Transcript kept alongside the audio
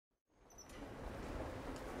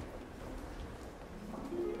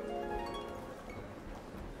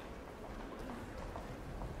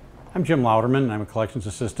I'm Jim Louderman. I'm a collections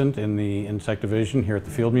assistant in the insect division here at the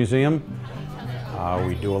Field Museum.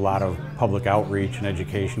 We do a lot of public outreach and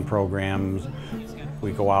education programs.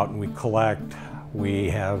 We go out and we collect. We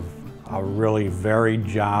have a really varied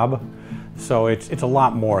job. So it's a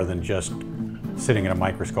lot more than just sitting at a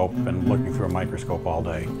microscope and looking through a microscope all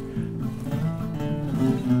day.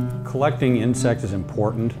 Collecting insects is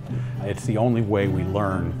important. It's the only way we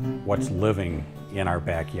learn what's living in our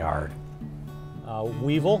backyard.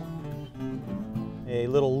 Weevil, a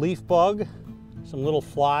little leaf bug, some little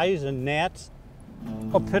flies and gnats.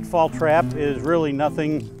 A pitfall trap is really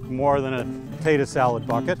nothing more than a potato salad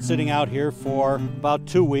bucket sitting out here for about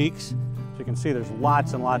 2 weeks. As you can see, there's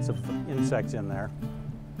lots and lots of insects in there.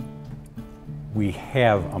 We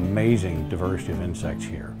have amazing diversity of insects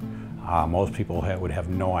here. Most people would have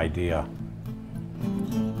no idea.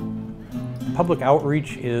 Public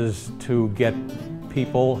outreach is to get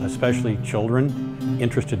people, especially children,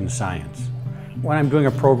 interested in science. When I'm doing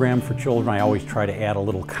a program for children, I always try to add a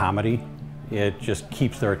little comedy. It just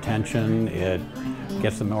keeps their attention, it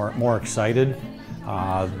gets them more excited.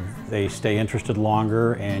 They stay interested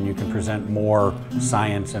longer, and you can present more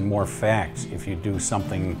science and more facts if you do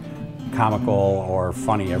something comical or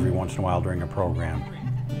funny every once in a while during a program.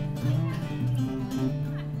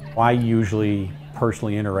 I usually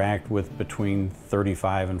personally interact with between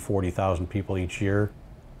 35 and 40,000 people each year.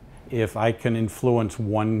 If I can influence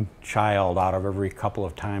one child out of every couple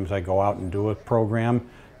of times I go out and do a program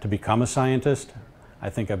to become a scientist, I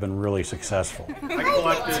think I've been really successful.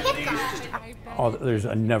 There's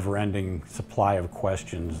a never-ending supply of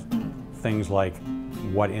questions. Things like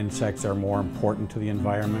what insects are more important to the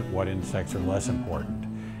environment, what insects are less important,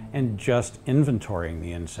 and just inventorying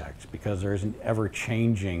the insects, because there's an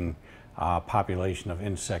ever-changing population of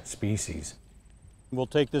insect species. We'll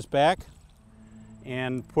take this back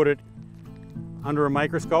and put it under a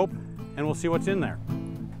microscope, and we'll see what's in there.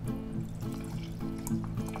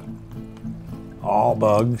 All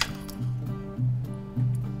bugs.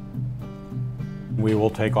 We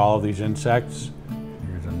will take all of these insects.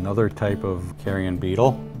 Here's another type of carrion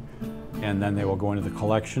beetle, and then they will go into the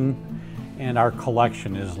collection. And our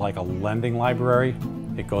collection is like a lending library.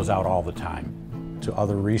 It goes out all the time to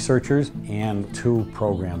other researchers and to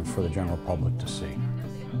programs for the general public to see.